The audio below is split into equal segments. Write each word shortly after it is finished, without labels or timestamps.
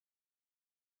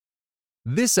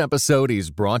This episode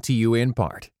is brought to you in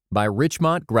part by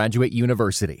Richmont Graduate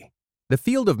University. The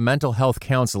field of mental health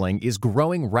counseling is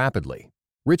growing rapidly.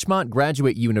 Richmont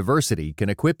Graduate University can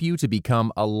equip you to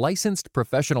become a licensed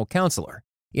professional counselor,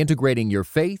 integrating your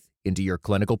faith into your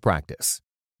clinical practice.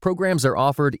 Programs are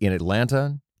offered in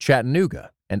Atlanta,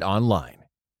 Chattanooga, and online.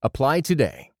 Apply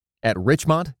today at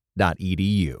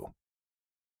richmont.edu.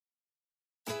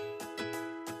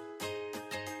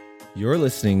 You're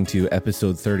listening to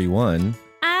episode 31.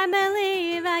 I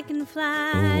believe I can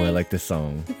fly. Oh, I like this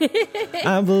song.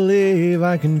 I believe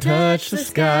I can touch the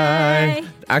sky.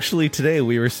 Actually, today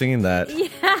we were singing that.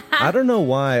 Yeah. I don't know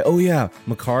why. Oh, yeah.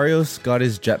 Macarios got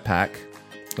his jetpack.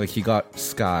 Like, he got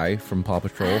Sky from Paw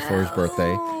Patrol for his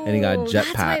birthday, and he got a jetpack.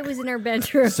 That's why it was in our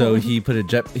bedroom. So he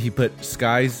put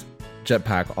Sky's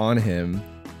jetpack on him,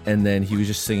 and then he was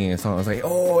just singing a song. I was like,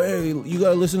 oh, hey, you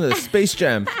gotta listen to the Space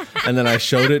Jam. And then I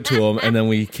showed it to him, and then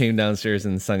we came downstairs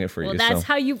and sung it for you. Well, that's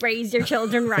how you raise your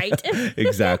children right.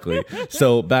 Exactly.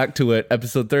 So back to it.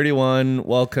 Episode 31,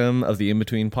 welcome of the In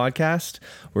Between podcast,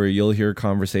 where you'll hear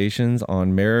conversations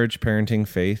on marriage, parenting,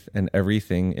 faith, and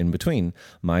everything in between.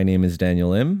 My name is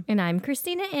Daniel M. And I'm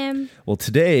Christina M. Well,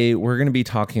 today we're going to be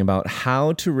talking about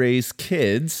how to raise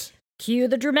kids. Cue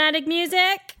the dramatic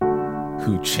music.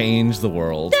 Who change the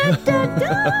world. Da, da,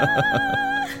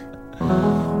 da.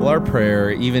 Well, our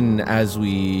prayer, even as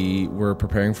we were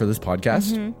preparing for this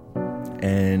podcast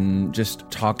and just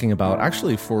talking about,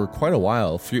 actually for quite a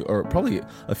while, or probably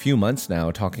a few months now,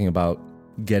 talking about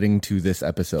getting to this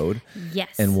episode.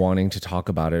 Yes. And wanting to talk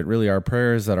about it. Really, our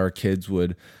prayer is that our kids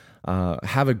would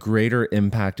have a greater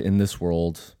impact in this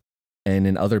world and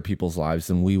in other people's lives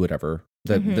than we would ever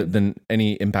than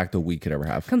any impact that we could ever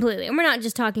have. Completely. And we're not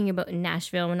just talking about in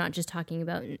Nashville. We're not just talking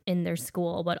about in their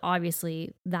school, but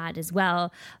obviously that as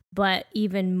well, but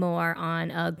even more on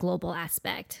a global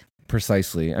aspect.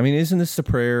 Precisely. I mean, isn't this the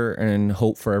prayer and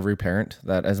hope for every parent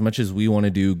that as much as we want to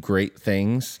do great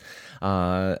things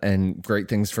and great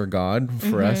things for God,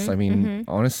 for us, I mean,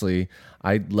 honestly,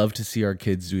 I'd love to see our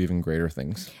kids do even greater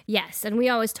things. Yes. And we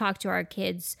always talk to our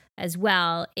kids as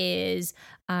well is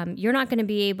you're not going to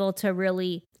be able to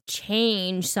really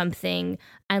change something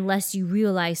unless you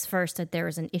realize first that there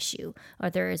is an issue or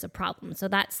there is a problem. So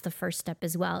that's the first step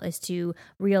as well, is to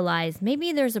realize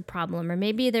maybe there's a problem or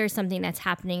maybe there's something that's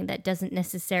happening that doesn't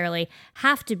necessarily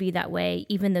have to be that way,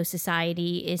 even though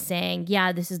society is saying,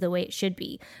 yeah, this is the way it should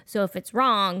be. So if it's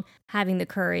wrong, having the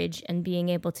courage and being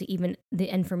able to even the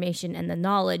information and the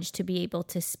knowledge to be able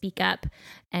to speak up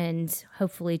and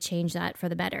hopefully change that for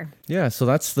the better. Yeah, so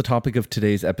that's the topic of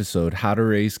today's episode, how to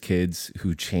raise kids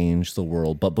who change the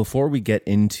world. But before we get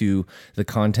into the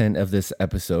content of this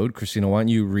episode, Christina, why don't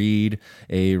you read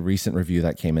a recent review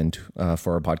that came in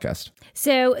for our podcast?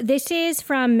 So this is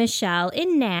from Michelle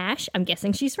in Nash. I'm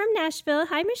guessing she's from Nashville.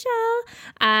 Hi,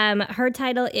 Michelle. Her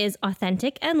title is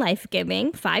Authentic and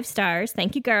Life-Giving. 5 stars.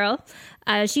 Thank you, girl.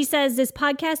 She says, this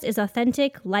podcast is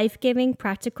authentic, life-giving,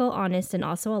 practical, honest, and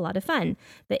also a lot of fun.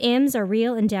 The M's are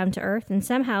real and down to earth and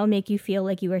somehow make you feel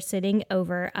like you are sitting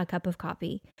over a cup of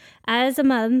coffee. As a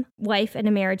mom, wife, and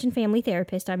a marriage and family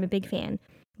therapist, I'm a big fan.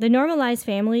 They normalize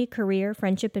family, career,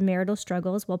 friendship, and marital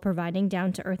struggles while providing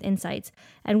down-to-earth insights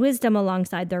and wisdom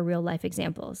alongside their real-life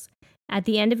examples. At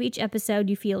the end of each episode,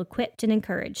 you feel equipped and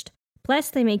encouraged.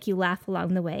 Plus, they make you laugh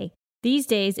along the way. These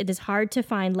days, it is hard to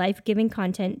find life-giving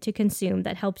content to consume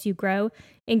that helps you grow,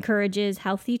 encourages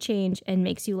healthy change, and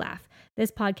makes you laugh. This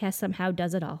podcast somehow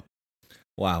does it all.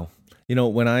 Wow. You know,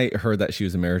 when I heard that she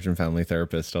was a marriage and family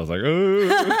therapist, I was like,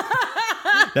 oh.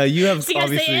 Now you have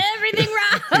obviously say everything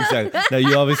wrong. Exactly. Now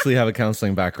you obviously have a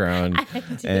counseling background,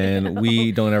 and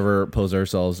we don't ever pose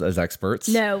ourselves as experts.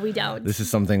 No, we don't. This is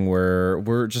something where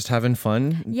we're just having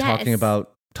fun, talking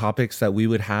about topics that we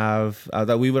would have,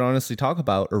 that we would honestly talk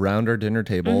about around our dinner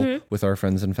table with our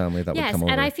friends and family that would come over.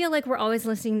 And I feel like we're always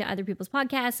listening to other people's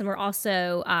podcasts, and we're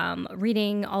also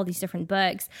reading all these different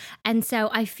books. And so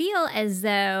I feel as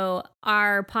though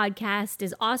our podcast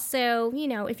is also, you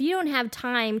know, if you don't have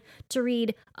time to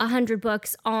read 100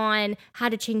 books on how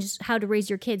to raise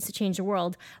your kids to change the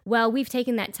world, well, we've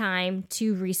taken that time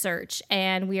to research,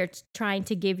 and we are trying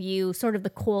to give you sort of the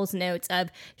Coles notes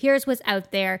of here's what's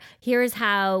out there, here's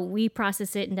how we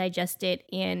process it and digest it,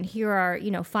 and here are,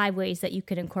 5 ways that you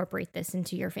could incorporate this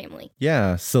into your family.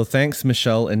 Yeah, so thanks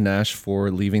Michelle and Nash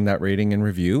for leaving that rating and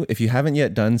review. If you haven't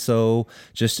yet done so,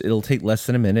 it'll take less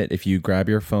than a minute. If you grab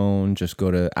your phone, just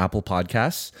go to Apple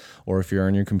Podcasts, or if you're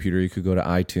on your computer, you could go to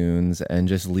iTunes and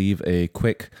just leave a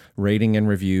quick rating and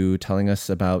review telling us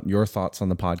about your thoughts on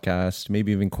the podcast,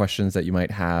 maybe even questions that you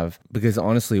might have. Because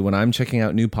honestly, when I'm checking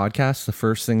out new podcasts, the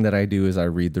first thing that I do is I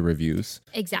read the reviews.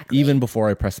 Exactly. Even before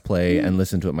I press play and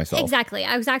listen to it myself. Exactly.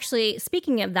 I was actually,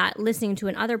 speaking of that, listening to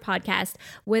another podcast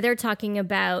where they're talking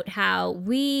about how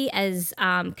we as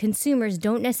consumers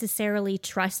don't necessarily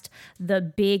trust the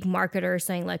big marketers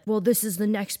saying like, well, this is the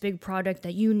next big product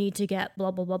that you need to get,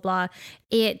 blah, blah, blah, blah.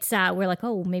 We're like,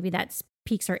 oh, maybe that's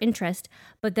piques our interest,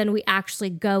 but then we actually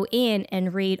go in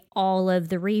and read all of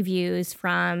the reviews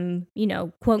from,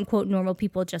 quote unquote normal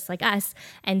people just like us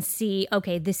and see,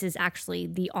 okay, this is actually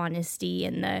the honesty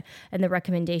and the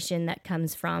recommendation that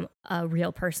comes from a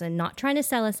real person, not trying to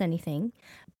sell us anything,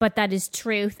 but that is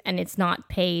truth and it's not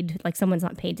paid, like someone's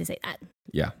not paid to say that.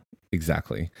 Yeah.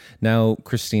 Exactly. Now,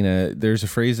 Christina, there's a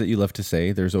phrase that you love to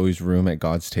say, there's always room at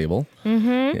God's table.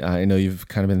 Mm-hmm. I know you've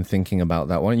kind of been thinking about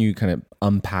that. Why don't you kind of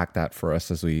unpack that for us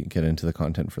as we get into the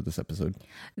content for this episode?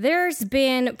 There's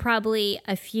been probably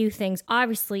a few things,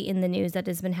 obviously, in the news that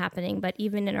has been happening, but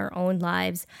even in our own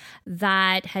lives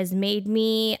that has made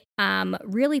me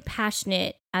really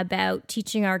passionate about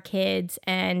teaching our kids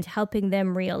and helping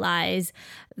them realize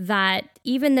that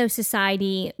even though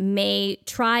society may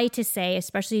try to say,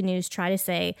 especially news, try to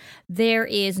say, there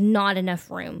is not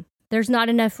enough room. There's not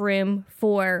enough room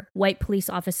for white police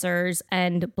officers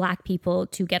and Black people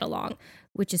to get along,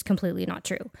 which is completely not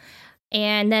true.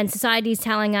 And then society's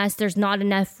telling us there's not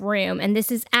enough room. And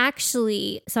this is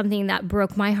actually something that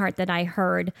broke my heart that I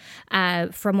heard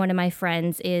from one of my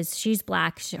friends is she's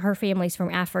Black. Her family's from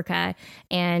Africa.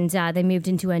 And they moved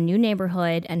into a new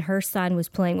neighborhood. And her son was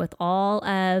playing with all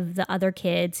of the other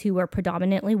kids who were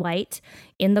predominantly white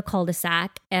in the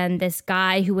cul-de-sac. And this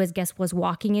guy who was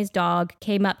walking his dog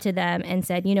came up to them and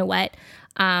said, you know what?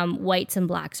 Whites and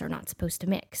Blacks are not supposed to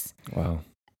mix. Wow.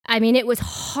 I mean, it was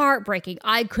heartbreaking.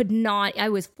 I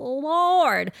was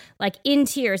floored, like in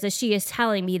tears as she is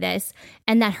telling me this,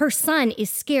 and that her son is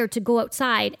scared to go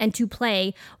outside and to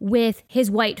play with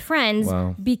his white friends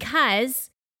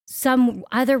because some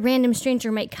other random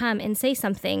stranger might come and say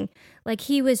something. Like,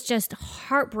 he was just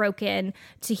heartbroken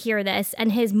to hear this.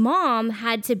 And his mom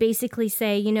had to basically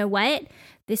say, you know what?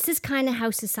 This is kind of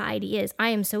how society is. I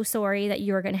am so sorry that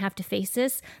you are going to have to face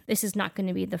this. This is not going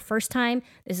to be the first time.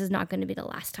 This is not going to be the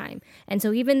last time. And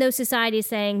so even though society is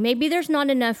saying maybe there's not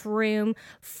enough room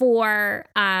for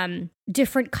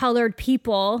different colored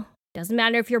people, doesn't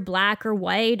matter if you're Black or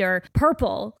white or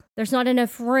purple, there's not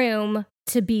enough room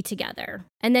to be together.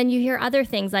 And then you hear other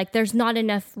things like there's not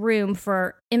enough room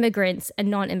for immigrants and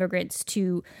non-immigrants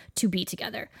to be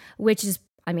together, which is,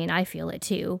 I mean, I feel it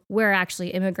too. We're actually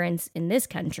immigrants in this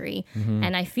country,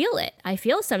 and I feel it. I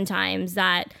feel sometimes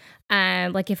that,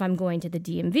 like if I'm going to the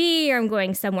DMV or I'm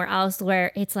going somewhere else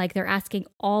where it's like they're asking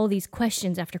all these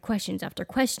questions after questions after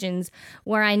questions,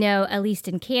 where I know, at least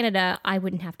in Canada, I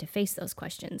wouldn't have to face those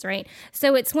questions, right?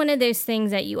 So it's one of those things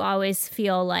that you always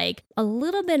feel like a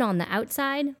little bit on the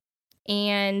outside,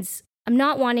 and I'm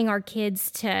not wanting our kids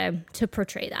to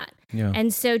portray that. Yeah.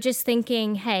 And so just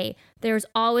thinking, hey, there's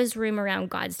always room around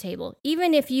God's table.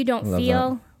 Even if you don't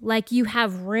feel like you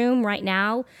have room right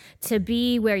now to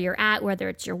be where you're at, whether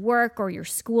it's your work or your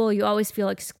school, you always feel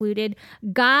excluded.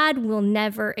 God will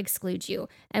never exclude you.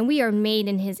 And we are made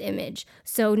in his image.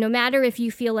 So no matter if you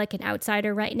feel like an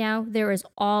outsider right now, there is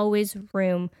always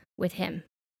room with him.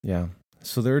 Yeah.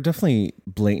 So there are definitely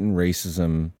blatant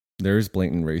racism. There is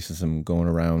blatant racism going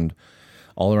around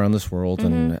all around this world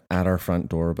and at our front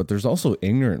door, but there's also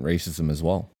ignorant racism as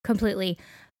well. Completely.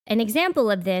 An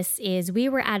example of this is we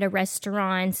were at a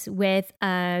restaurant with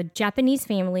a Japanese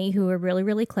family who were really,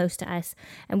 really close to us,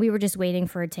 and we were just waiting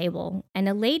for a table. And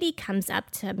a lady comes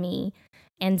up to me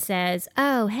and says,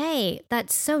 "Oh, hey,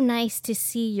 that's so nice to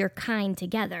see your kind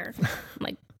together." I'm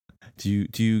like,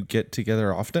 Do you get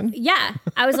together often? Yeah.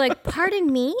 I was like,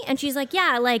 pardon me? And she's like,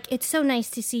 yeah, like, it's so nice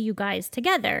to see you guys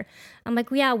together. I'm like,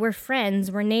 yeah, we're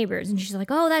friends, we're neighbors. And she's like,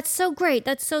 oh, that's so great.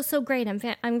 That's so great.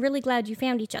 I'm really glad you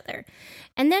found each other.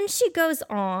 And then she goes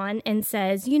on and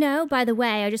says, you know, by the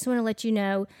way, I just want to let you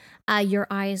know, your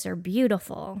eyes are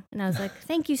beautiful. And I was like,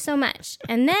 thank you so much.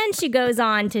 And then she goes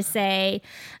on to say,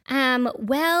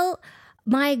 well,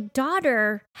 my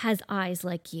daughter has eyes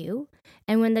like you.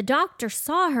 And when the doctor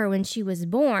saw her when she was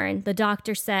born, the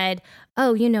doctor said,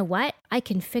 oh, you know what? I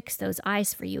can fix those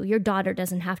eyes for you. Your daughter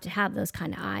doesn't have to have those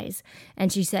kind of eyes.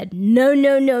 And she said,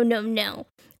 no.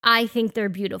 I think they're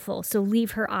beautiful. So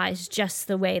leave her eyes just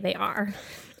the way they are.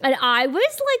 And I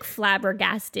was like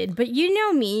flabbergasted. But you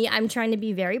know me, I'm trying to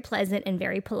be very pleasant and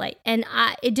very polite. And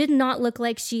it did not look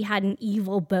like she had an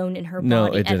evil bone in her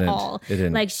body at all. It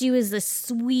didn't. Like she was a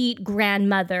sweet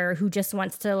grandmother who just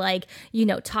wants to, like, you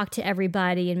know, talk to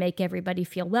everybody and make everybody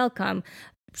feel welcome.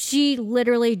 She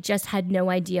literally just had no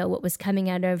idea what was coming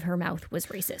out of her mouth was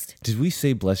racist. Did we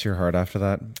say bless your heart after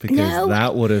that? Because No.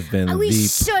 that would have been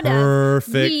the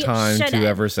perfect time to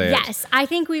ever say it. Yes, I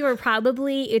think we were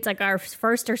probably, it's like our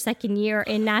first or second year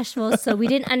in Nashville, so we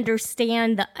didn't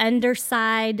understand the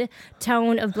underside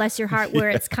tone of bless your heart, where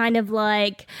it's kind of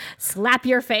like slap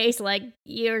your face, like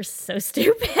you're so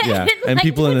stupid. Yeah, and Like,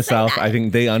 people in the say South, that. I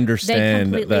think they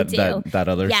understand completely do. that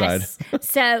other side.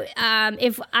 So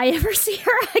if I ever see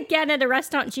her again at a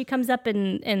restaurant, she comes up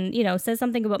and says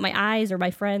something about my eyes or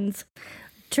my friends,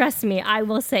 trust me, I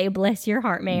will say, bless your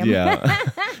heart, ma'am. Yeah.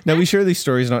 Now, we share these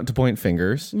stories not to point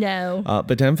fingers. No.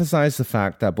 But to emphasize the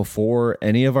fact that before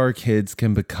any of our kids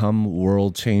can become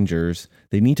world changers,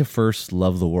 they need to first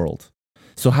love the world.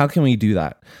 So how can we do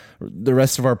that? The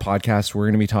rest of our podcast, we're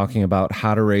going to be talking about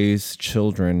how to raise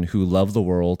children who love the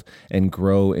world and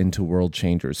grow into world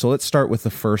changers. So let's start with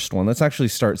the first one. Let's actually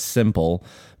start simple,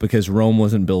 because Rome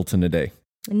wasn't built in a day.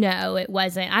 No, it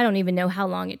wasn't. I don't even know how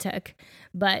long it took,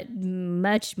 but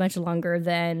much, much longer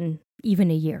than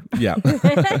even a year. Yeah.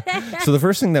 So the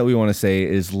first thing that we want to say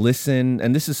is listen.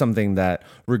 And this is something that,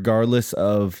 regardless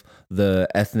of the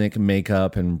ethnic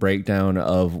makeup and breakdown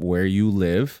of where you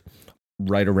live,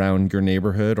 right around your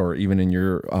neighborhood or even in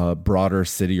your broader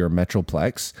city or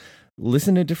metroplex,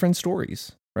 listen to different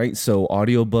stories, right? So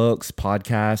audiobooks,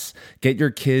 podcasts, get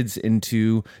your kids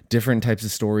into different types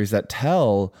of stories that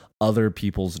tell other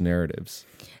people's narratives.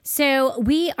 So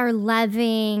we are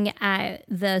loving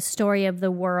the Story of the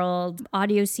World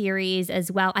audio series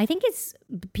as well. I think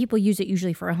people use it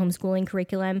usually for a homeschooling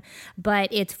curriculum, but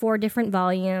it's 4 different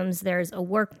volumes. There's a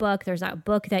workbook, there's a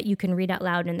book that you can read out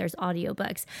loud, and there's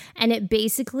audiobooks. And it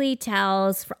basically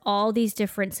tells for all these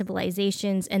different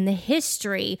civilizations and the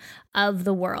history of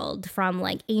the world, from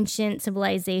like ancient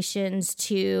civilizations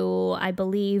to, I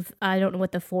believe, I don't know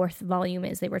what the 4th volume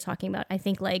is they were talking about. I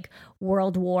think like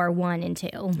World War I and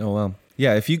II. Oh, well.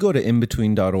 Yeah, if you go to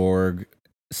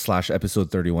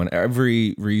inbetween.org/episode 31,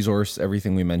 every resource,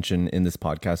 everything we mention in this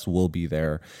podcast will be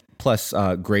there. Plus,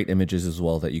 great images as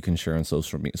well that you can share on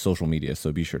social media.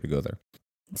 So be sure to go there.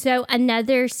 So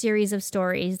another series of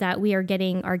stories that we are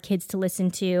getting our kids to listen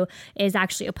to is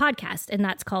actually a podcast, and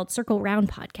that's called Circle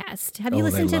Round Podcast. Have you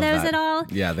listened to those at all?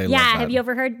 Yeah, they love that. Have you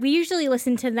ever heard? We usually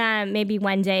listen to them maybe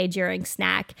one day during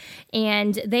snack,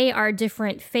 and they are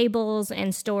different fables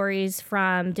and stories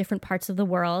from different parts of the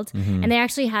world. Mm-hmm. And they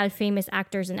actually have famous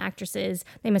actors and actresses.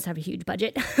 They must have a huge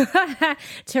budget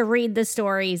to read the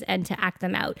stories and to act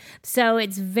them out. So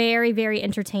it's very, very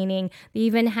entertaining. They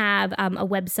even have a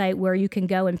website where you can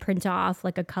go and print off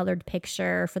like a colored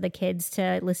picture for the kids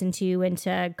to listen to and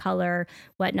to color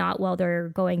whatnot while they're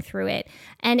going through it.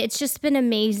 And it's just been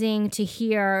amazing to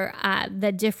hear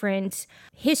the different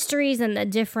histories and the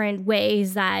different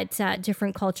ways that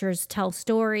different cultures tell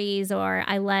stories. Or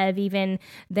I love even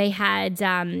they had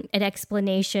an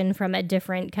explanation from a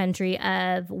different country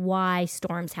of why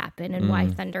storms happen and why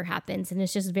thunder happens. And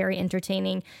it's just very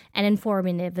entertaining and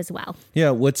informative as well. Yeah,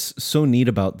 what's so neat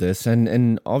about this,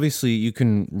 and obviously you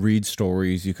can read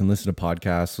stories, you can listen to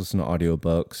podcasts, listen to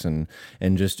audiobooks, and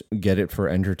just get it for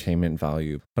entertainment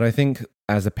value. But I think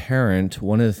as a parent,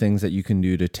 one of the things that you can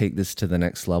do to take this to the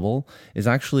next level is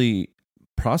actually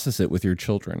process it with your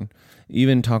children.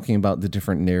 Even talking about the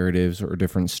different narratives or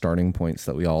different starting points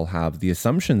that we all have, the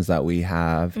assumptions that we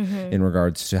have in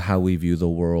regards to how we view the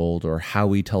world or how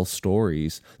we tell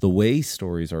stories, the way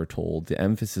stories are told, the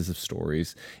emphasis of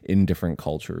stories in different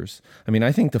cultures. I mean,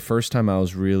 I think the first time I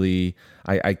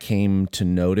came to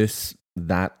notice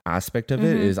that aspect of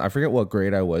it is, I forget what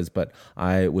grade I was, but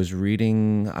I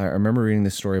remember reading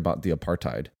this story about the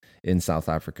apartheid in South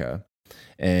Africa.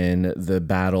 And the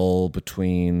battle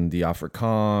between the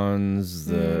Afrikaans,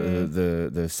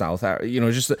 the South,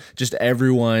 just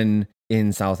everyone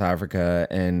in South Africa,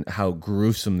 and how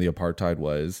gruesome the apartheid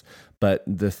was. But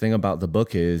the thing about the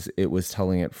book is, it was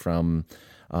telling it from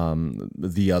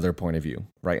the other point of view,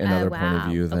 right? Another point of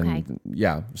view than,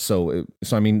 yeah. So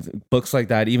I mean, books like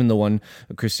that, even the one,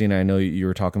 Christina, I know you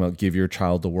were talking about, Give Your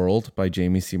Child the World by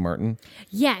Jamie C. Martin.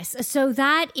 Yes. So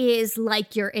that is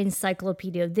like your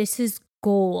encyclopedia. This is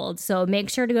gold. So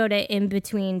make sure to go to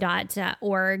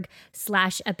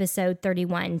inbetween.org/episode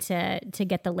 31 to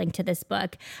get the link to this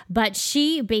book. But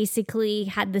she basically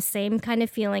had the same kind of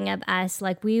feeling of us.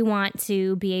 Like, we want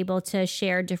to be able to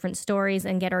share different stories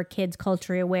and get our kids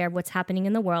culturally aware of what's happening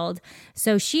in the world.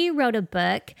 So she wrote a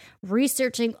book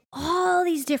researching all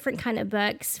these different kind of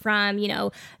books, from,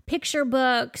 picture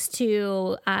books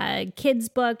to kids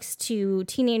books to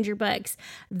teenager books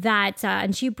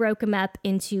and she broke them up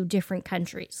into different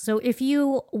countries. So if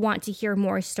you want to hear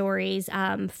more stories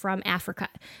from Africa,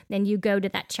 then you go to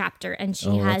that chapter and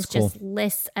she has just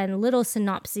lists and little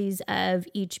synopses of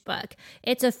each book.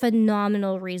 It's a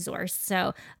phenomenal resource.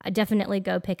 So definitely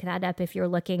go pick that up if you're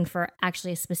looking for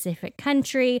actually a specific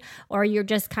country, or you're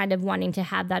just kind of wanting to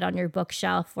have that on your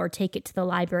bookshelf or take it to the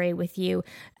library with you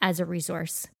as a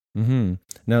resource. Mm-hmm.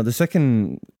 Now, the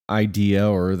second idea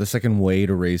or the second way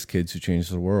to raise kids who change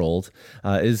the world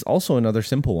is also another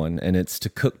simple one, and it's to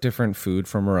cook different food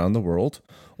from around the world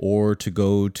or to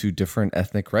go to different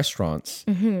ethnic restaurants.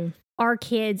 Mm-hmm. Our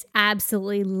kids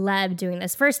absolutely love doing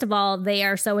this. First of all, they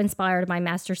are so inspired by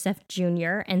MasterChef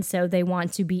Junior, and so they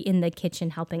want to be in the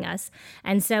kitchen helping us.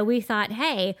 And so we thought,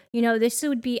 hey, this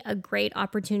would be a great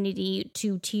opportunity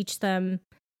to teach them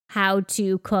how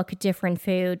to cook different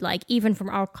food, like even from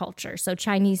our culture. So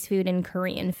Chinese food and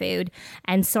Korean food,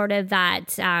 and sort of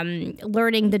that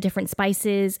learning the different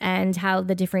spices and how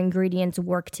the different ingredients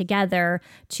work together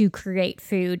to create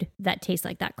food that tastes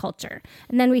like that culture.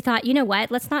 And then we thought, you know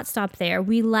what, let's not stop there.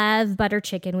 We love butter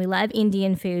chicken. We love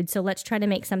Indian food. So let's try to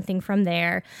make something from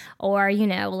there. Or,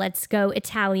 let's go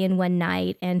Italian one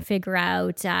night and figure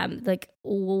out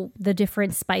all the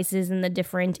different spices and the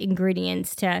different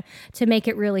ingredients to make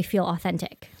it really feel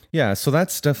authentic. Yeah, so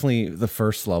that's definitely the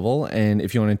first level. And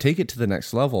if you want to take it to the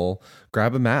next level,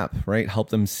 grab a map, right? Help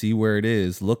them see where it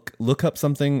is. Look up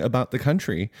something about the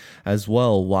country as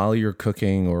well while you're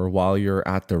cooking or while you're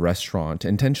at the restaurant.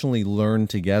 Intentionally learn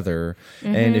together.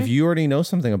 Mm-hmm. And if you already know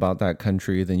something about that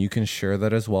country, then you can share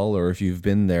that as well. Or if you've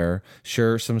been there,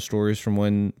 share some stories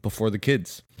from before the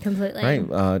kids. Completely.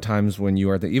 Right? Times when you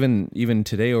are even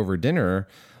today over dinner,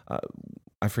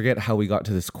 I forget how we got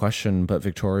to this question, but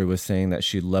Victoria was saying that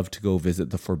she'd love to go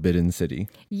visit the Forbidden City.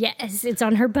 Yes, it's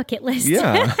on her bucket list.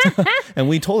 Yeah. And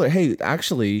we told her, hey,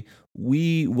 actually,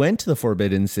 we went to the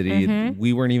Forbidden City. Mm-hmm.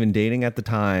 We weren't even dating at the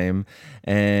time.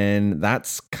 And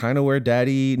that's kind of where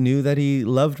Daddy knew that he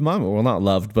loved Mom. Well, not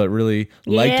loved, but really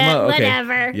liked Mom. Okay.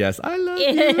 Whatever. Yes, I love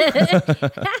you.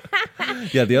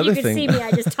 Yeah, the other thing. You can see me,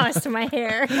 I just tossed my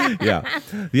hair. Yeah.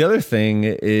 The other thing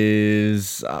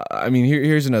is,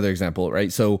 here's another example,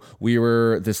 right? So we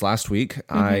were, this last week,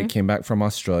 mm-hmm. I came back from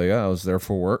Australia. I was there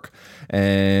for work,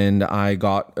 and I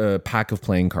got a pack of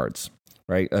playing cards.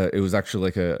 Right. It was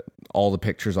actually all the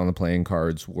pictures on the playing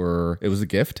cards it was a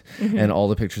gift. Mm-hmm. And all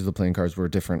the pictures of the playing cards were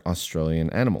different Australian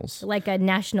animals. Like a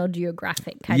National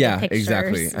Geographic kind of pictures. Yeah,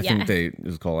 exactly. I think it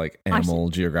was called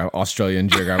Australian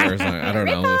Geographic or something. I don't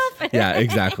know. Yeah,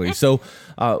 exactly. So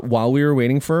while we were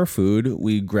waiting for our food,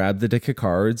 we grabbed the deck of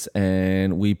cards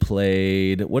and we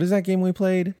played, what is that game we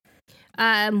played?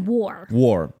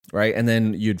 War, right? And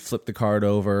then you'd flip the card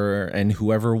over and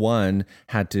whoever won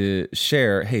had to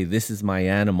share, hey, this is my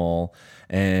animal.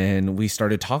 And we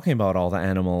started talking about all the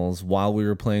animals while we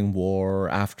were playing War,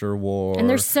 after War. And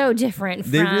they're so different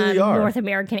from really North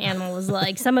American animals.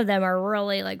 Like some of them are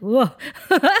really like, whoa.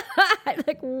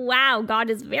 Like, wow, God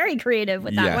is very creative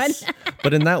with that one.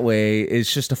 But in that way,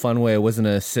 it's just a fun way. It wasn't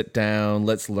a sit down,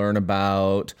 let's learn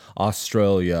about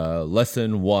Australia.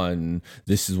 Lesson 1,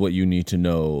 this is what you need to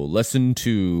know. Lesson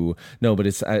 2. No, but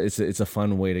it's a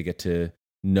fun way to get to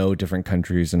know different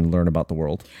countries and learn about the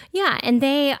world. Yeah, and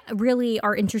they really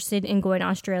are interested in going to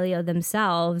Australia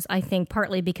themselves, I think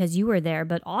partly because you were there,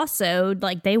 but also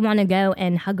like they want to go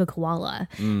and hug a koala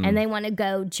and they want to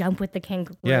go jump with the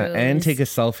kangaroos. Yeah, and take a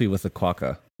selfie with a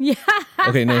quokka. Yeah.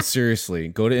 Okay, no, seriously.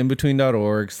 Go to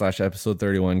inbetween.org/episode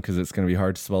 31 because it's going to be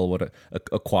hard to spell what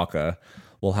a quokka.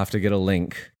 We'll have to get a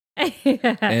link.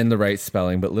 And the right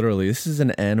spelling, but literally this is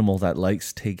an animal that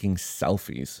likes taking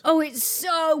selfies. Oh, it's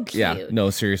so cute. Yeah, no,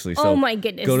 seriously. So my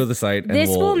goodness, go to the site and this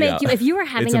will make you, if you are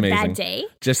having a bad day,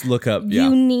 just look up,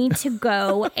 you need to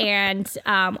go and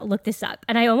look this up.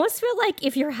 And I almost feel like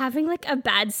if you're having like a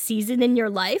bad season in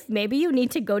your life, maybe you need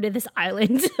to go to this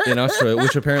island in Australia,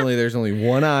 which apparently there's only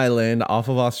one island off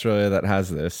of Australia that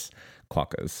has this,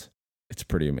 quokkas. It's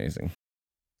pretty amazing.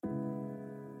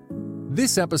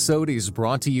 This episode is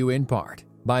brought to you in part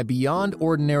by Beyond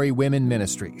Ordinary Women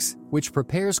Ministries, which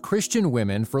prepares Christian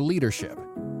women for leadership.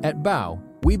 At BOW,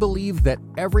 we believe that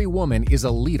every woman is a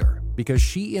leader because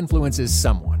she influences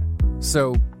someone.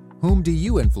 So, whom do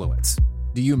you influence?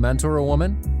 Do you mentor a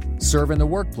woman? Serve in the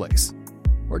workplace?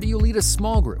 Or do you lead a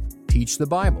small group, teach the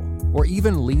Bible, or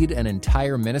even lead an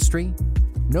entire ministry?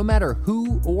 No matter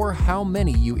who or how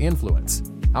many you influence,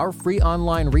 our free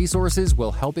online resources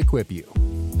will help equip you.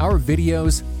 Our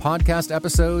videos, podcast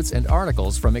episodes, and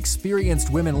articles from experienced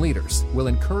women leaders will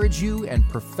encourage you and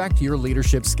perfect your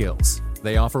leadership skills.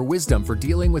 They offer wisdom for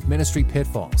dealing with ministry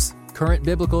pitfalls, current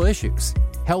biblical issues,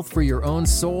 health for your own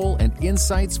soul, and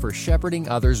insights for shepherding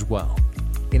others well.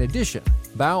 In addition,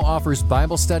 Bow offers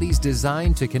Bible studies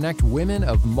designed to connect women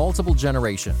of multiple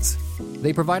generations.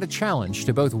 They provide a challenge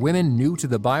to both women new to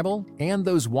the Bible and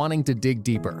those wanting to dig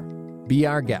deeper. Be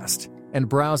our guest and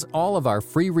browse all of our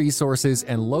free resources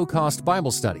and low-cost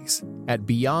Bible studies at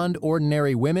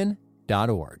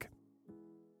beyondordinarywomen.org.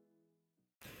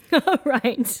 All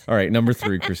right. All right, number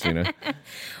 3, Christina.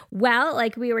 Well,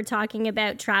 like we were talking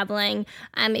about traveling,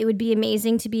 it would be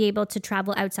amazing to be able to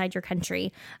travel outside your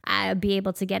country, be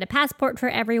able to get a passport for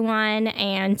everyone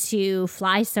and to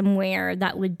fly somewhere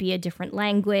that would be a different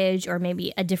language or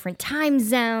maybe a different time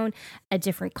zone, a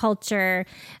different culture.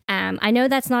 I know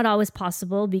that's not always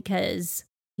possible because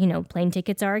plane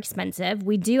tickets are expensive.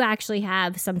 We do actually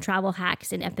have some travel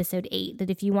hacks in episode 8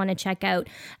 that if you want to check out,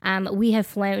 we have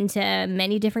flown to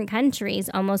many different countries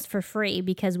almost for free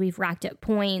because we've racked up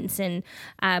points and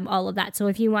all of that. So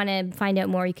if you want to find out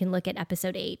more, you can look at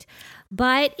episode 8.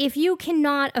 But if you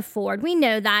cannot afford, we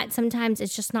know that sometimes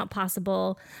it's just not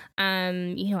possible.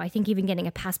 I think even getting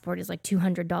a passport is like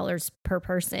 $200 per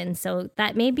person. So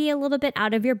that may be a little bit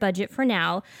out of your budget for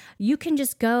now. You can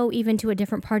just go even to a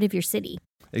different part of your city.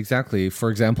 Exactly. For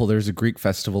example, there's a Greek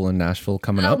festival in Nashville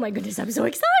coming up. Oh my goodness, I'm so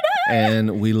excited.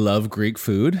 And we love Greek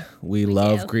food. We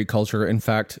love Greek culture. In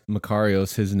fact,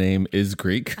 Makarios, his name is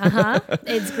Greek.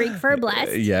 It's Greek for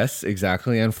blessed. Yes,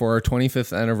 exactly. And for our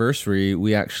 25th anniversary,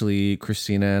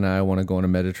 Christina and I want to go on a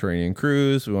Mediterranean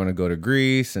cruise. We want to go to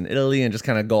Greece and Italy and just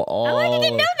kind of go all... Oh, I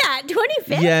didn't know that.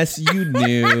 25th? Yes, you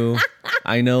knew.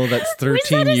 I know that's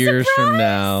 13 years from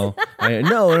now.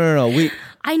 No.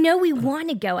 I know we want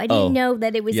to go. I didn't know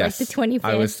that it was like the 25th.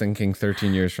 I was thinking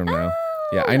 13 years from now.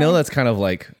 Yeah, I know that's kind of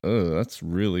like, that's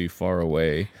really far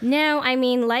away. No, I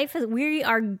mean, we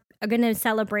are going to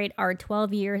celebrate our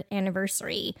 12-year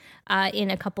anniversary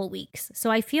in a couple weeks. So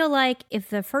I feel like if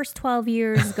the first 12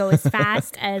 years go as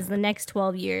fast as the next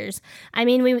 12 years, I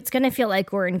mean, it's going to feel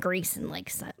like we're in Greece in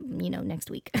next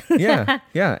week.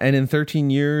 Yeah. And in 13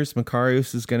 years,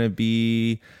 Makarios is going to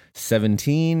be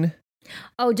 17.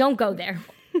 Oh, don't go there.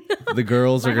 The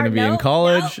girls are going to be in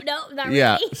college. No, not really.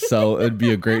 Yeah, so it'd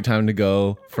be a great time to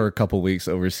go for a couple weeks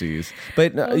overseas.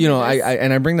 But,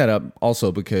 I bring that up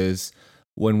also because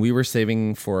when we were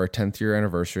saving for our 10th year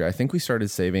anniversary, I think we started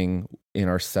saving in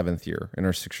our 6th or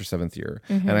 7th year.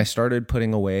 Mm-hmm. And I started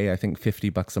putting away, I think,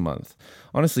 $50 a month.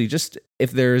 Honestly, just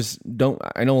if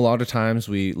I know a lot of times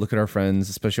we look at our friends,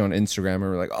 especially on Instagram, and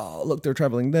we're like, oh, look, they're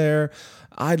traveling there.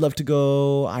 I'd love to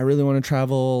go. I really want to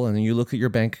travel. And then you look at your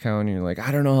bank account and you're like,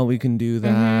 I don't know how we can do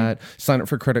that. Mm-hmm. Sign up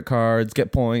for credit cards,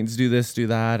 get points, do this, do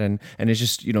that. And it's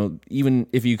just, even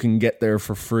if you can get there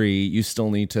for free, you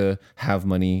still need to have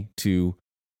money to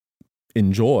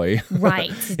enjoy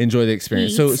the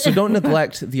experience. So don't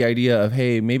neglect the idea of,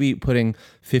 hey, maybe putting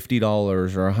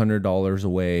 $50 or $100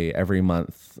 away every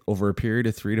month over a period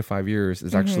of 3 to 5 years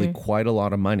is actually quite a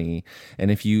lot of money. And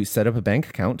if you set up a bank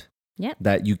account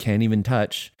that you can't even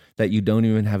touch, that you don't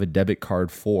even have a debit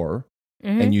card for,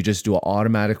 and you just do an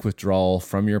automatic withdrawal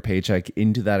from your paycheck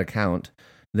into that account,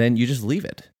 then you just leave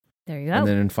it. There you go. And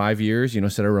then in 5 years,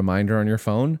 set a reminder on your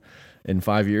phone. In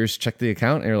 5 years, check the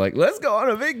account and you're like, let's go on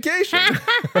a vacation.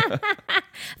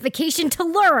 Vacation to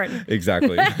learn.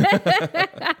 Exactly.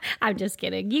 I'm just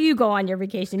kidding. You go on your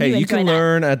vacation. Hey, you can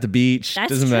learn at the beach. That's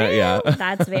Doesn't true. matter. Yeah.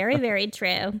 That's very, very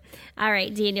true. All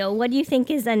right, Daniel, what do you think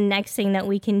is the next thing that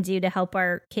we can do to help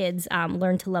our kids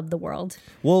learn to love the world?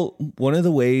 Well, one of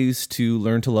the ways to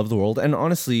learn to love the world, and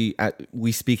honestly,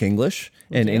 we speak English,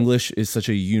 and English is such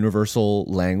a universal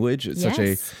language. It's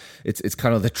it's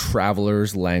kind of the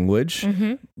traveler's language.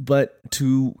 Mm-hmm. But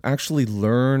to actually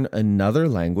learn another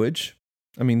language,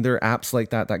 I mean, there are apps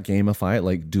like that gamify it,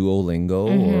 like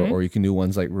Duolingo, or you can do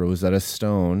ones like Rosetta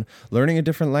Stone. Learning a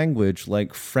different language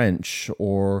like French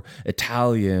or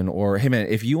Italian, or, hey man,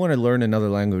 if you want to learn another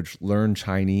language, learn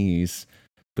Chinese.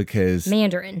 Because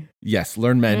Mandarin. Yes,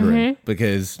 learn Mandarin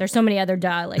because there's so many other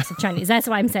dialects of Chinese. That's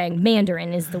why I'm saying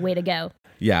Mandarin is the way to go.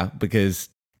 Yeah, because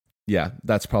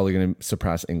that's probably going to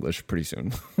surpass English pretty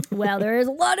soon. Well, there's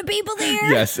a lot of people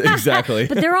there. Yes, exactly.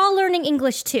 But they're all learning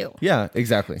English too. Yeah,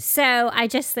 exactly. So I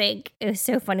just think it was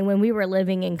so funny when we were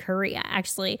living in Korea,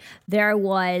 actually, there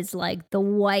was like the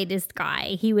whitest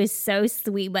guy. He was so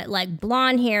sweet, but like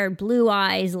blonde hair, blue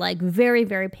eyes, like very,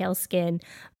 very pale skin.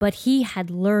 But he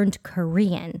had learned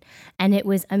Korean and it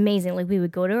was amazing. Like we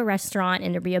would go to a restaurant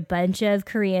and there'd be a bunch of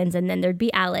Koreans and then there'd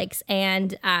be Alex.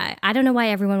 And I don't know why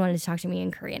everyone wanted to talk to me in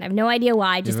Korean. I have no idea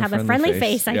why. Just have a friendly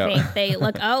face, I Yeah. think. They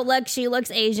look, oh, look, she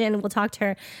looks Asian. We'll talk to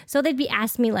her. So they'd be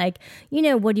asking me like,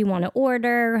 what do you want to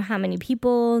order? How many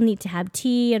people need to have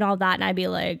tea and all that? And I'd be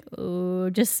like, ooh,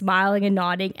 just smiling and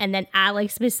nodding. And then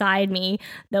Alex beside me,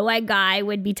 the white guy,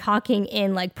 would be talking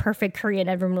in like perfect Korean.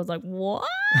 Everyone was like, what?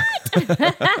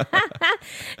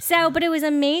 But it was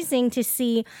amazing to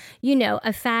see,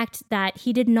 a fact that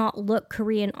he did not look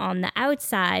Korean on the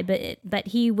outside, but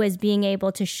he was being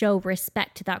able to show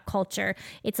respect to that culture.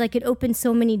 It's like it opened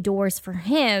so many doors for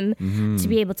him to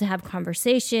be able to have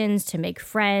conversations, to make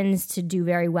friends, to do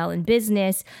very well in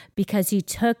business because he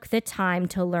took the time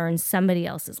to learn somebody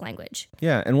else's language.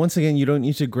 Yeah, and once again, you don't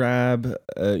need to grab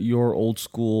your old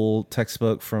school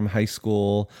textbook from high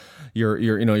school,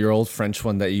 your old French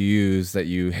one that you use that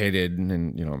you hated,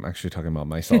 and I'm actually talking about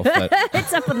myself. But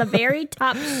It's up on the very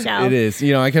top shelf. it is,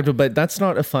 I kept it, but that's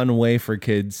not a fun way for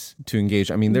kids to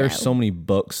engage. I mean, there are No. so many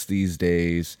books these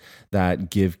days that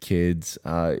give kids,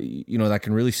 that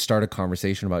can really start a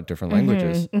conversation about different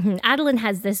languages. Adeline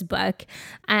has this book.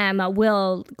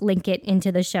 We'll link it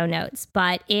into the show notes,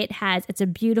 but it's a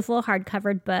beautiful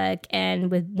hardcover book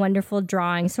and with wonderful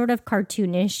drawings, sort of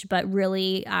cartoonish, but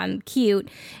really cute.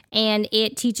 And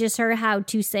it teaches her how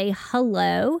to say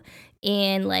hello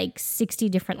in like 60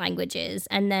 different languages.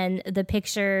 And then the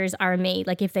pictures are made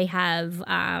like if they have,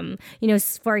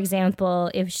 for example,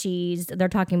 if they're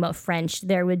talking about French,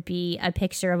 there would be a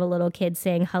picture of a little kid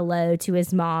saying hello to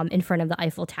his mom in front of the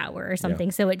Eiffel Tower or something.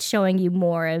 Yeah. So it's showing you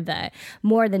more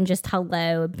than just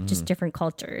hello, just different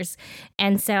cultures.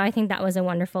 And so I think that was a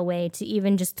wonderful way to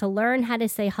even just to learn how to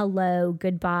say hello,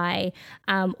 goodbye.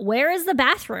 Where is the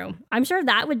bathroom? I'm sure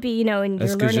that would be, and Est-ce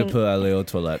you're que je learning. peux aller aux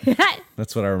toilettes?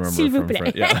 That's what I remember from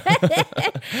French. Yeah.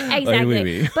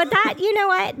 Exactly. But that, you know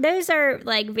what? Those are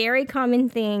like very common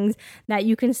things that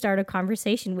you can start a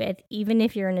conversation with, even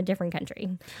if you're in a different country.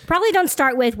 Probably don't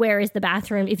start with where is the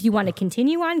bathroom if you want to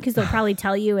continue on, because they'll probably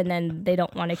tell you and then they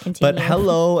don't want to continue. But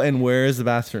hello and where is the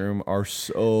bathroom are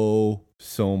so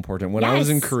important. When I was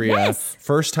in Korea,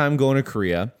 first time going to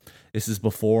Korea, this is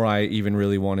before I even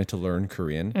really wanted to learn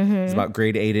Korean. It's about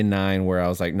grade 8 and 9 where I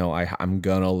was like, no, I'm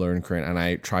gonna learn Korean. And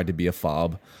I tried to be a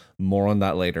fob. More on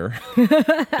that later.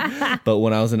 But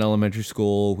when I was in elementary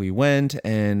school, we went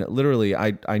and literally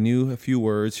I knew a few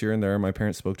words here and there. My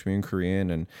parents spoke to me in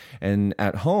Korean and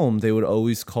at home they would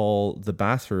always call the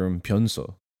bathroom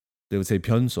pyeonso. They would say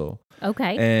pyeonso.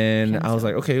 Okay. And pyeonso. I was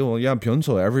like, okay, well, yeah,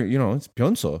 pyeonso. It's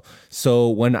pyeonso. So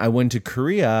when I went to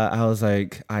Korea, I was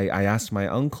like, I asked my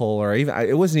uncle, or even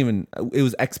it wasn't even. It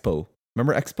was Expo.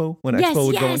 Remember Expo? When Expo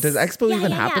would go. Does Expo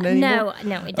even happen anymore?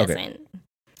 No, it doesn't. Okay.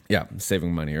 Yeah,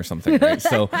 saving money or something, right?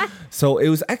 So it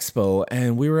was Expo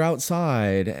and we were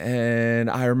outside and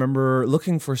I remember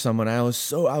looking for someone. I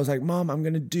was like, Mom, I'm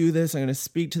going to do this. I'm going to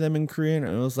speak to them in Korean.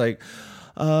 And I was like,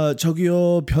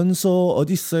 저기요, 변소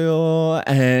어디 있어요?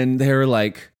 And they were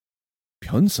like,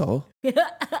 변소?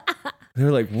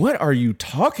 They're like, what are you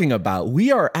talking about?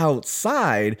 We are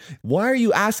outside. Why are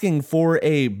you asking for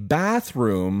a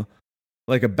bathroom?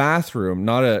 Like a bathroom,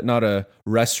 not a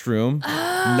restroom,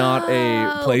 not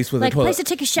a place with like a toilet. Place to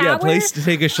take a shower? Yeah, place to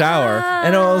take a shower.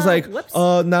 And I was like,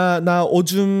 나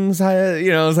오줌 사,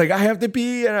 I was like, I have to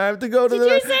pee and I have to go to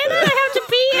Did you say that? I have to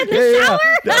pee in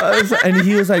the shower? And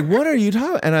he was like, what are you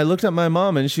talking? And I looked at my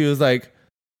mom and she was like,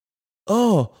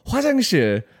 oh,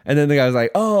 화장실. And then the guy was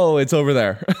like, oh, it's over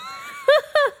there.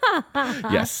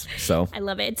 Yes. So I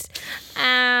love it.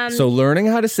 So learning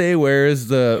how to say where is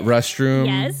the restroom,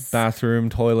 Yes. bathroom,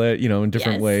 toilet, in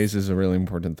different Yes. ways is a really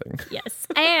important thing. Yes.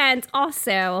 And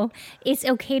also, it's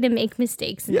okay to make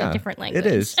mistakes in a different language.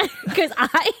 It is. Because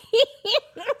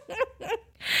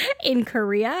in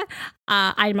Korea,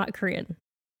 I'm not Korean.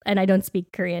 And I don't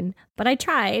speak Korean, but I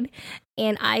tried.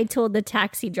 And I told the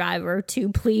taxi driver to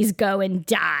please go and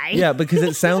die. Yeah, because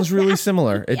it sounds really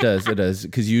similar. It does.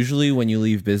 Because usually when you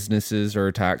leave businesses or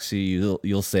a taxi,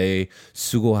 you'll say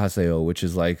수고하세요, which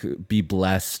is like be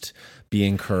blessed, be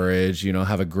encouraged,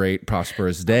 have a great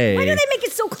prosperous day. Why do they make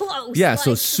it so close? Yeah,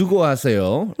 so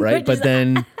수고하세요, right? But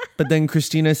then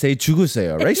Christina say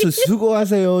죽으세요, right? So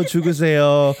수고하세요,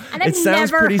 죽으세요. And it sounds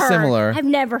pretty similar. I've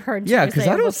never heard Yeah, because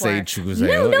I don't before. say 죽으세요.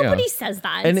 No, nobody Yeah. says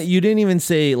that. And you didn't even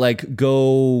say like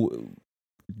go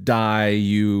die,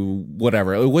 you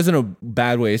whatever. It wasn't a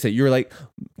bad way to say it. You were like,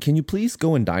 can you please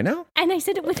go and die now? And I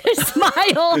said it with a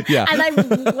smile. Yeah. And I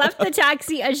left the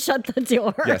taxi and shut the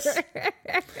door. Yes.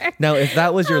 Now, if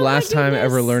that was your Oh my last time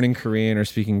ever goodness. learning Korean or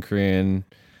speaking Korean,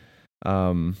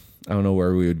 I don't know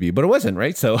where we would be, but it wasn't,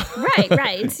 right? So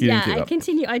Right. You Yeah, didn't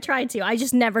keep up. I tried to. I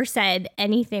just never said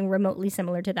anything remotely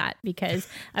similar to that because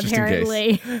Just in case.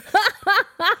 apparently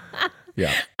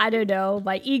Yeah. I don't know,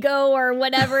 my ego or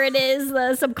whatever it is,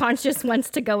 the subconscious wants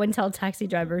to go and tell taxi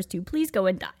drivers to please go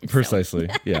and die. So, Precisely.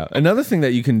 Yeah. Another thing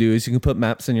that you can do is you can put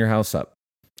maps in your house up.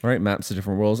 Right, maps of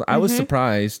different worlds. I was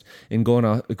surprised in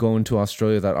going to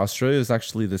Australia that Australia is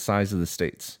actually the size of the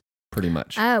States, pretty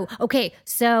much. Oh, okay.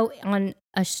 So on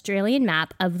Australian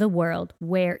map of the world,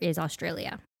 where is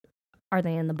Australia? Are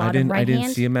they in the bottom right hand? I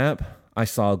didn't see a map. I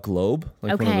saw a globe,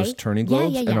 like one of those turning Yeah,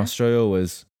 globes, yeah, and yeah. Australia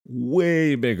was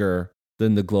way bigger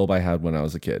than the globe I had when I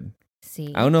was a kid.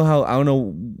 See. I don't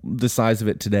know the size of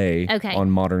it today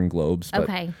on modern globes. But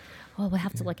Okay. Well, we'll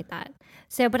have to look at that.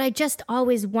 So, but I just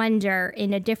always wonder,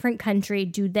 in a different country,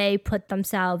 do they put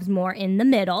themselves more in the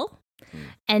middle?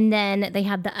 And then they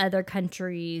have the other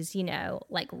countries, you know,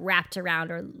 like wrapped around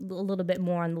or a little bit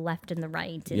more on the left and the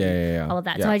right. And Yeah. all of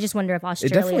that. Yeah. So I just wonder if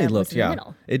Australia was in the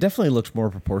middle. It definitely looked more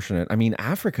proportionate. I mean,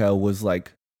 Africa was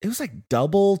like, it was like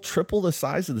double, triple the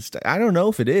size of the state. I don't know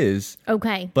if it is.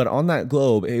 Okay. But on that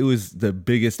globe, it was the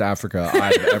biggest Africa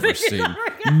I've ever seen.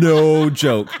 No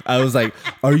joke. I was like,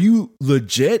 are you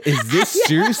legit? Is this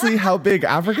seriously how big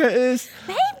Africa is?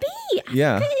 Maybe.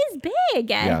 Yeah. Africa is big.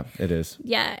 Yeah, it is.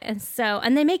 Yeah.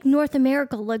 And they make North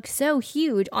America look so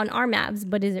huge on our maps,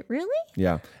 but is it really?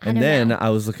 Yeah. I And don't then know. I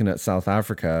was looking at South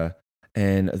Africa,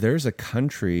 and there's a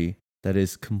country that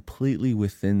is completely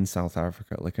within South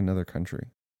Africa, like another country.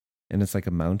 And it's like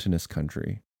a mountainous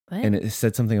country. What? And it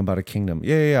said something about a kingdom.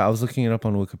 Yeah. I was looking it up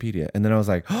on Wikipedia. And then I was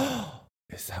like, oh,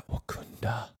 is that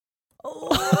Wakanda?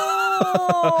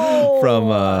 Oh. From,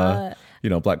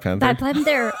 Black Panther. Black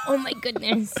Panther. Oh my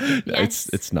goodness. Yes.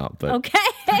 It's not, but okay.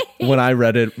 when I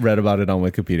read about it on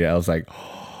Wikipedia, I was like,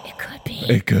 oh, It could be.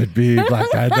 it could be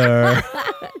Black Panther.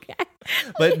 Okay.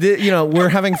 But we're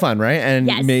having fun, right? And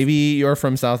Yes. maybe you're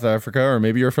from South Africa, or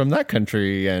maybe you're from that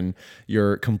country and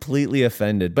you're completely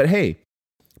offended. But hey,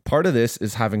 part of this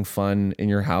is having fun in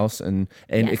your house and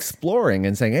Yes. exploring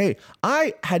and saying, hey,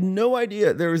 I had no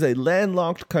idea there was a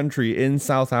landlocked country in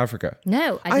South Africa.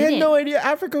 No, I didn't. had no idea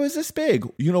Africa was this big.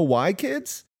 You know why,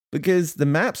 kids? Because the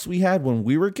maps we had when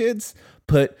we were kids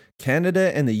put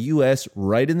Canada and the US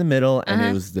right in the middle, and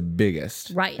it was the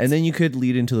biggest. Right. And then you could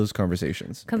lead into those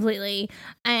conversations. Completely.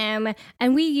 And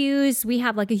we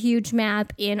have like a huge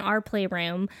map in our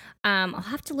playroom. I'll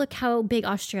have to look how big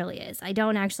Australia is. I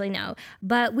don't actually know.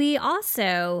 But we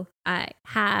also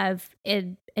have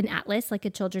an atlas, like a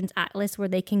children's atlas, where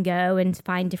they can go and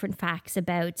find different facts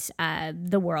about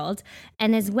the world.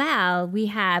 And as well,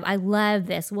 I love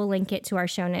this. We'll link it to our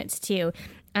show notes too.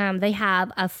 They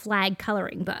have a flag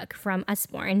coloring book from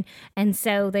Usborne. And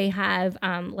so they have,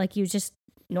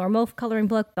 normal coloring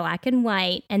book, black and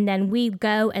white. And then we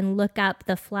go and look up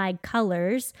the flag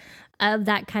colors of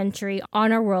that country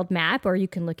on our world map, or you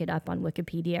can look it up on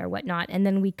Wikipedia or whatnot. And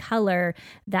then we color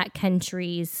that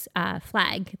country's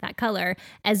flag, that color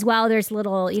as well. There's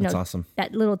little, That's awesome.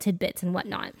 that little tidbits and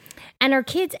whatnot. And our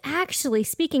kids actually,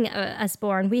 speaking of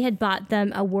Usborne, we had bought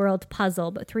them a world puzzle,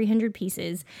 about 300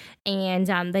 pieces. And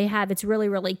it's really,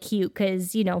 really cute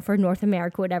because, for North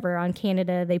America, whatever, on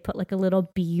Canada, they put like a little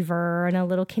beaver and a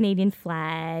little Canadian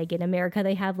flag. In America,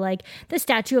 they have like the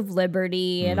Statue of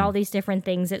Liberty and all these different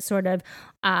things that sort of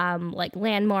like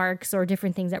landmarks or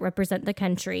different things that represent the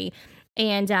country.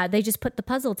 And they just put the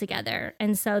puzzle together.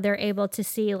 And so they're able to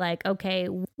see like, okay,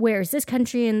 where's this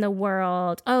country in the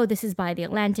world? Oh, this is by the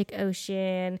Atlantic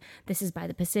Ocean. This is by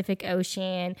the Pacific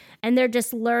Ocean. And they're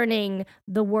just learning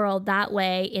the world that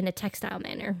way in a textile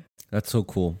manner. That's so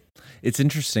cool. It's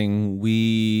interesting.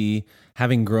 We,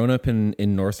 having grown up in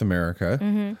North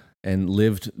America and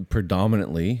lived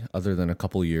predominantly, other than a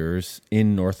couple years,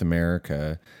 in North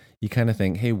America, you kind of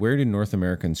think, hey, where do North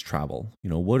Americans travel?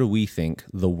 What do we think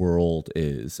the world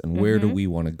is, and where do we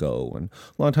want to go? And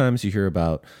a lot of times you hear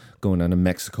about going down to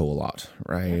Mexico a lot,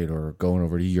 right? Or going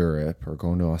over to Europe or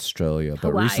going to Australia. But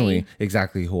Hawaii. recently,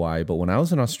 exactly, Hawaii. But when I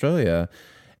was in Australia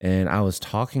and I was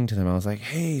talking to them, I was like,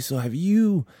 hey, so have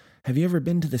you ever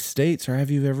been to the States, or have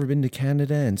you ever been to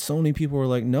Canada? And so many people were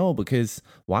like, no, because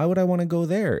why would I want to go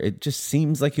there? It just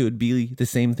seems like it would be the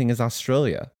same thing as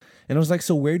Australia. And I was like,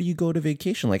 so where do you go to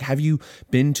vacation? Like, have you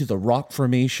been to the rock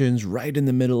formations right in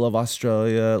the middle of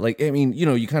Australia? Like, I mean,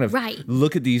 you kind of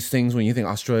look at these things when you think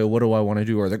Australia, what do I want to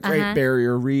do? Or the Great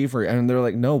Barrier Reef, and they're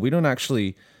like, no, we don't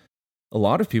actually. A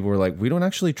lot of people were like, we don't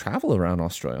actually travel around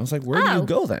Australia. I was like, where do you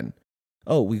go then?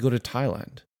 Oh, we go to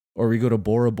Thailand. Or we go to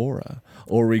Bora Bora.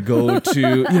 Or we go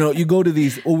to, you go to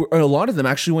these, or a lot of them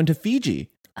actually went to Fiji.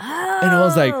 Oh. And I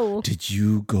was like, did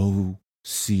you go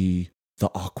see the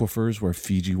aquifers where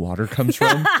Fiji water comes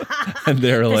from? And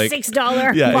they're like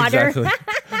 $6 yeah, water.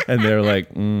 Exactly. And they're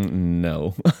like,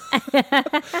 no.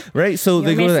 Right? So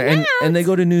they You're go to missing and they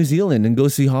go to New Zealand and go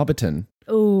see Hobbiton.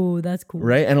 Oh, that's cool.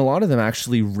 Right? And a lot of them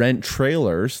actually rent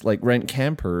trailers, like rent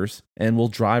campers, and will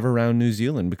drive around New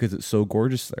Zealand because it's so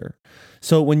gorgeous there.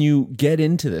 So when you get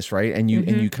into this, right, and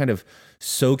you kind of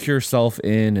soak yourself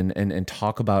in and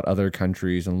talk about other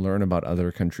countries and learn about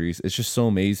other countries, it's just so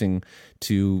amazing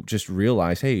to just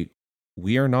realize, hey,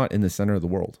 we are not in the center of the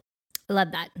world. I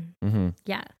love that.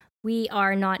 Yeah. We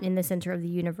are not in the center of the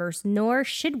universe, nor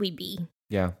should we be.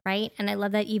 Yeah. Right. And I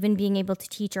love that even being able to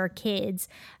teach our kids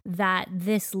that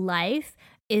this life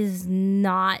is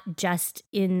not just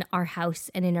in our house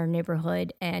and in our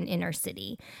neighborhood and in our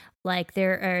city. Like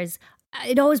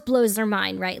it always blows their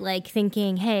mind, right? Like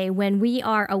thinking, hey, when we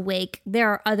are awake, there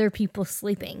are other people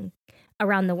sleeping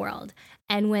around the world.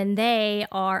 And when they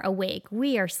are awake,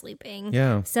 we are sleeping.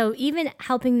 Yeah. So even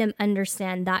helping them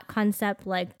understand that concept,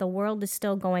 like the world is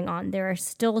still going on. There are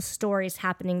still stories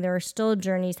happening. There are still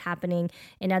journeys happening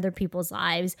in other people's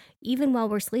lives, even while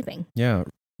we're sleeping. Yeah.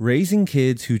 Raising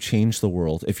kids who change the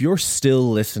world. If you're still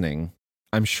listening,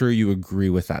 I'm sure you agree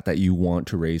with that you want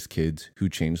to raise kids who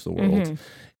change the world.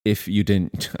 If you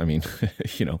didn't, I mean,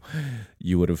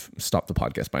 you would have stopped the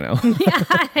podcast by now.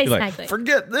 Yeah, exactly. Like,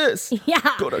 forget this. Yeah.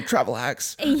 Go to Travel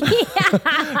Hacks.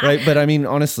 Yeah. Right. But I mean,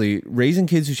 honestly, raising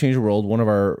kids who change the world, one of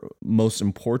our most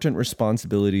important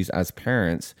responsibilities as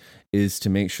parents is to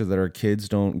make sure that our kids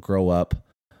don't grow up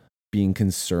being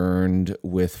concerned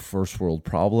with first world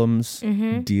problems,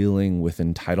 dealing with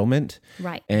entitlement,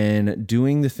 Right. and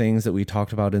doing the things that we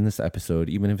talked about in this episode,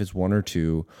 even if it's one or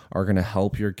two, are going to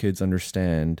help your kids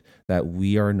understand that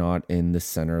we are not in the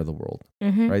center of the world,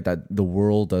 right? That the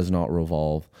world does not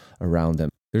revolve around them.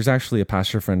 There's actually a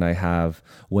pastor friend I have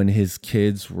when his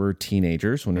kids were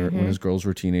teenagers, when his girls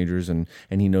were teenagers, and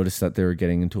he noticed that they were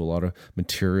getting into a lot of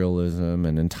materialism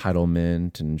and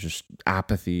entitlement and just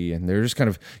apathy, and they're just kind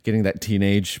of getting that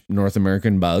teenage North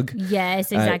American bug.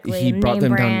 Yes, exactly. He brought Name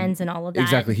them brands down, and all of that.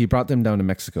 Exactly. He brought them down to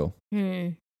Mexico.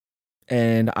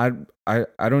 And I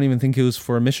don't even think it was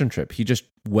for a mission trip. He just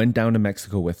went down to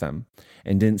Mexico with them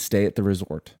and didn't stay at the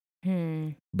resort.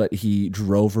 But he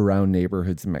drove around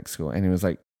neighborhoods in Mexico and he was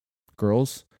like,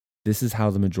 girls, this is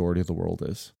how the majority of the world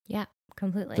is. Yeah,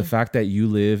 completely. The fact that you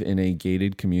live in a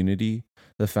gated community,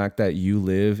 the fact that you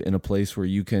live in a place where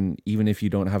you can, even if you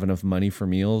don't have enough money for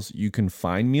meals, you can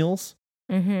find meals,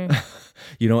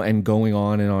 and going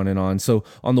on and on and on. So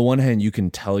on the one hand, you can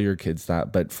tell your kids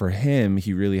that, but for him,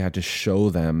 he really had to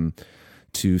show them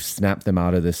to snap them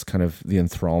out of this kind of the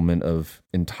enthrallment of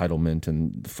entitlement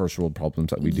and first world problems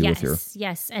that we deal with here.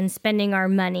 Yes. And spending our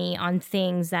money on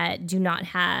things that do not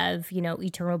have,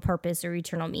 eternal purpose or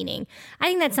eternal meaning. I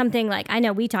think that's something like, I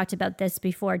know we talked about this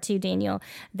before too, Daniel,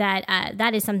 that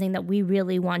that is something that we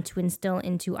really want to instill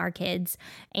into our kids.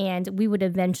 And we would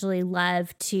eventually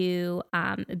love to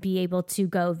be able to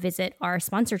go visit our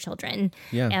sponsor children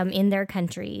in their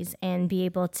countries and be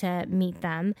able to meet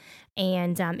them.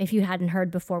 And if you hadn't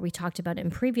heard before, we talked about it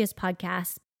in previous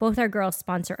podcasts, both our girls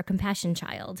sponsor a compassion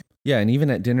child. Yeah, and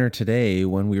even at dinner today,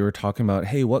 when we were talking about,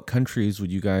 hey, what countries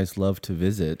would you guys love to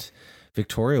visit?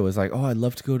 Victoria was like, oh, I'd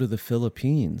love to go to the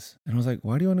Philippines. And I was like,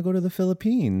 why do you want to go to the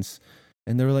Philippines?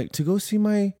 And they were like, to go see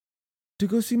my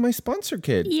sponsor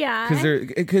kid. Yeah.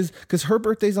 Because her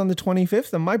birthday's on the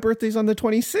 25th and my birthday's on the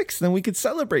 26th, and we could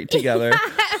celebrate together.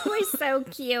 It was so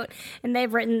cute. And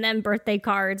they've written them birthday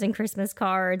cards and Christmas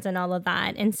cards and all of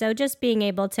that. And so just being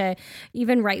able to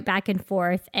even write back and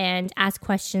forth and ask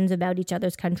questions about each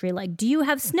other's country, like, do you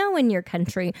have snow in your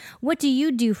country? What do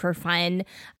you do for fun?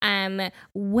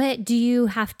 What do you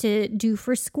have to do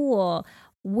for school?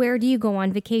 Where do you go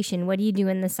on vacation? What do you do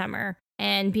in the summer?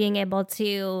 And being able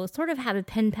to sort of have a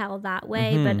pen pal that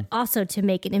way, but also to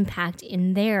make an impact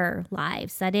in their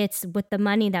lives. That it's with the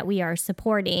money that we are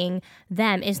supporting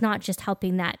them is not just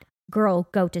helping that girl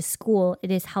go to school. It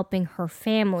is helping her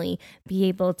family be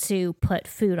able to put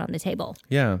food on the table.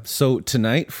 Yeah. So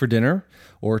tonight for dinner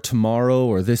or tomorrow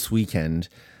or this weekend,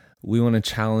 we want to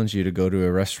challenge you to go to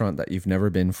a restaurant that you've never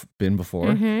been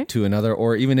before, to another,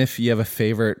 or even if you have a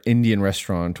favorite Indian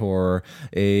restaurant or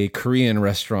a Korean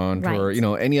restaurant or,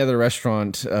 any other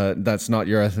restaurant that's not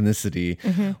your ethnicity.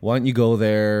 Why don't you go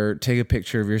there, take a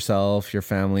picture of yourself, your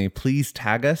family, please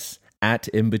tag us at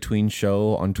In-Between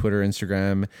Show on Twitter,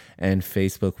 Instagram, and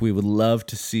Facebook. We would love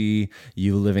to see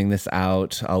you living this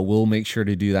out. We'll make sure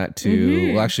to do that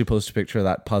too. We'll actually post a picture of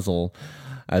that puzzle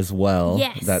as well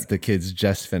that the kids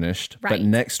just finished. Right. But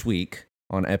next week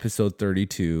on episode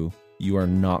 32, you are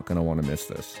not going to want to miss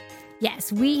this.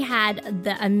 Yes, we had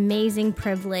the amazing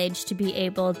privilege to be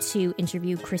able to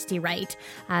interview Christy Wright.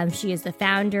 She is the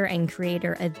founder and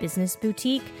creator of Business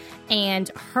Boutique, and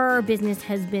her business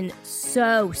has been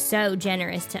so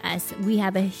generous to us. We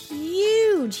have a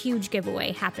huge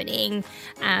giveaway happening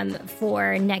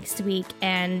for next week,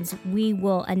 and we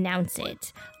will announce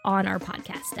it on our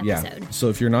podcast episode. Yeah. So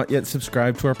if you're not yet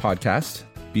subscribed to our podcast,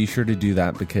 be sure to do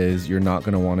that because you're not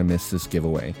going to want to miss this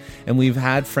giveaway. And we've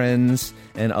had friends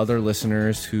and other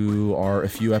listeners who are a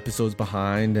few episodes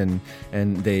behind and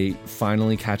they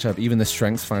finally catch up. Even the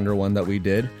Strengths Finder one that we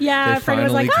did. Yeah, they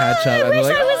finally catch up. I wish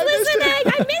like, I was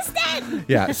listening. I missed it.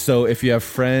 Yeah. So if you have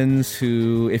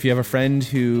a friend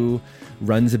who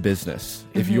runs a business,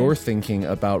 if you're thinking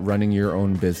about running your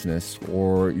own business,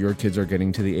 or your kids are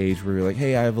getting to the age where you're like,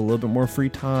 hey, I have a little bit more free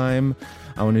time,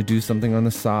 I want to do something on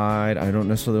the side, I don't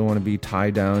necessarily want to be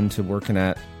tied down to working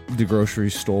at the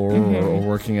grocery store or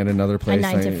working at another place.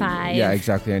 A 9 to 5. Yeah,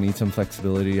 exactly. I need some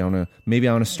flexibility. I want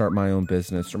to start my own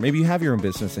business, or maybe you have your own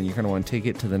business and you kind of want to take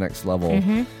it to the next level.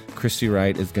 Christy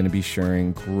Wright is going to be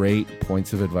sharing great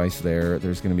points of advice there.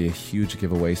 There's going to be a huge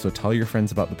giveaway. So tell your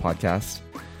friends about the podcast,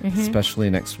 especially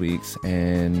next week's.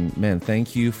 And man,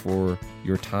 thank you for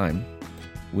your time.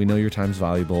 We know your time's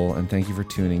valuable, and thank you for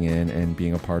tuning in and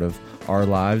being a part of our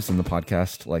lives and the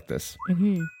podcast like this.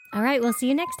 All right, we'll see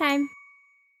you next time.